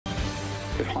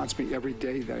It haunts me every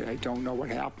day that I don't know what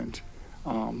happened.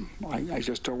 I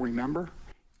just don't remember.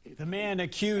 The man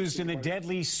accused in the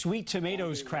deadly Sweet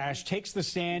Tomatoes crash takes the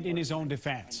stand in his own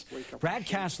defense. Brad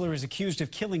Casler is accused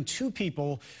of killing 2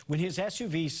 people when his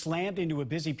SUV slammed into a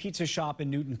busy pizza shop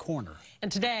in Newton Corner.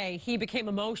 And today, he became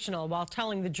emotional while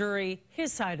telling the jury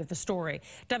his side of the story.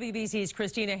 WBZ's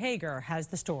Christina Hager has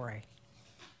the story.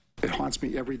 It haunts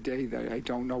me every day that I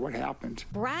don't know what happened.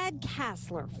 Brad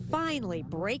Casler finally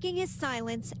breaking his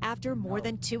silence after more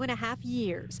than 2.5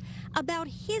 years about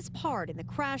his part in the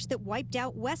crash that wiped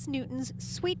out West Newton's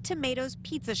Sweet Tomatoes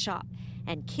pizza shop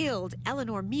and killed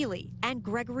Eleanor Mealy and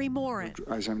Gregory Morin.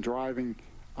 As I'm driving,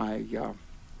 I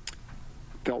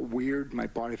felt weird. My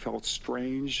body felt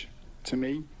strange to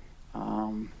me,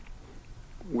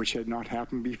 which had not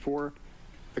happened before.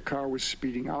 The car was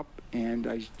speeding up, and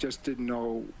I just didn't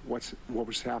know what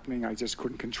was happening. I just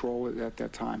couldn't control it at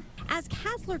that time. As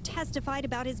Casler testified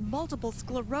about his multiple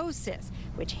sclerosis,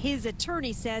 which his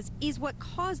attorney says is what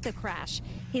caused the crash,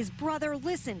 his brother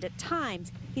listened at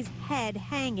times, his head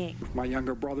hanging. My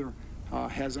younger brother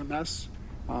has MS.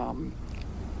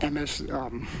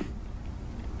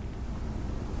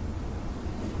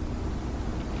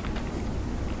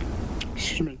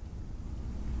 Excuse me.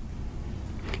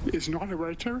 Is not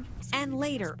hereditary. And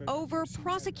later, over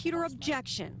prosecutor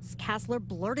objections, Casler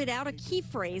blurted out a key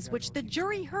phrase which the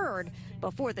jury heard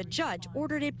before the judge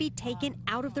ordered it be taken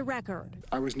out of the record.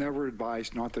 I was never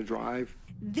advised not to drive.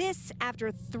 This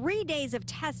after 3 days of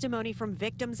testimony from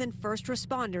victims and first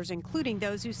responders, including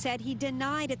those who said he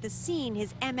denied at the scene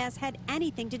his MS had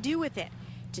anything to do with it.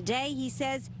 Today, he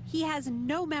says he has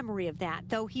no memory of that,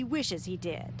 though he wishes he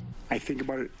did. I think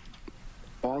about it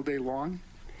all day long.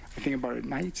 I think about it at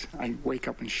night. I wake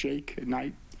up and shake at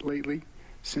night lately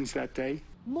since that day.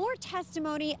 More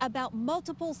testimony about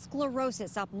multiple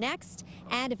sclerosis up next.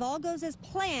 And if all goes as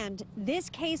planned, this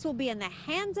case will be in the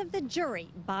hands of the jury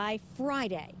by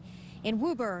Friday. In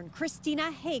Woburn,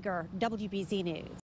 Christina Hager, WBZ News.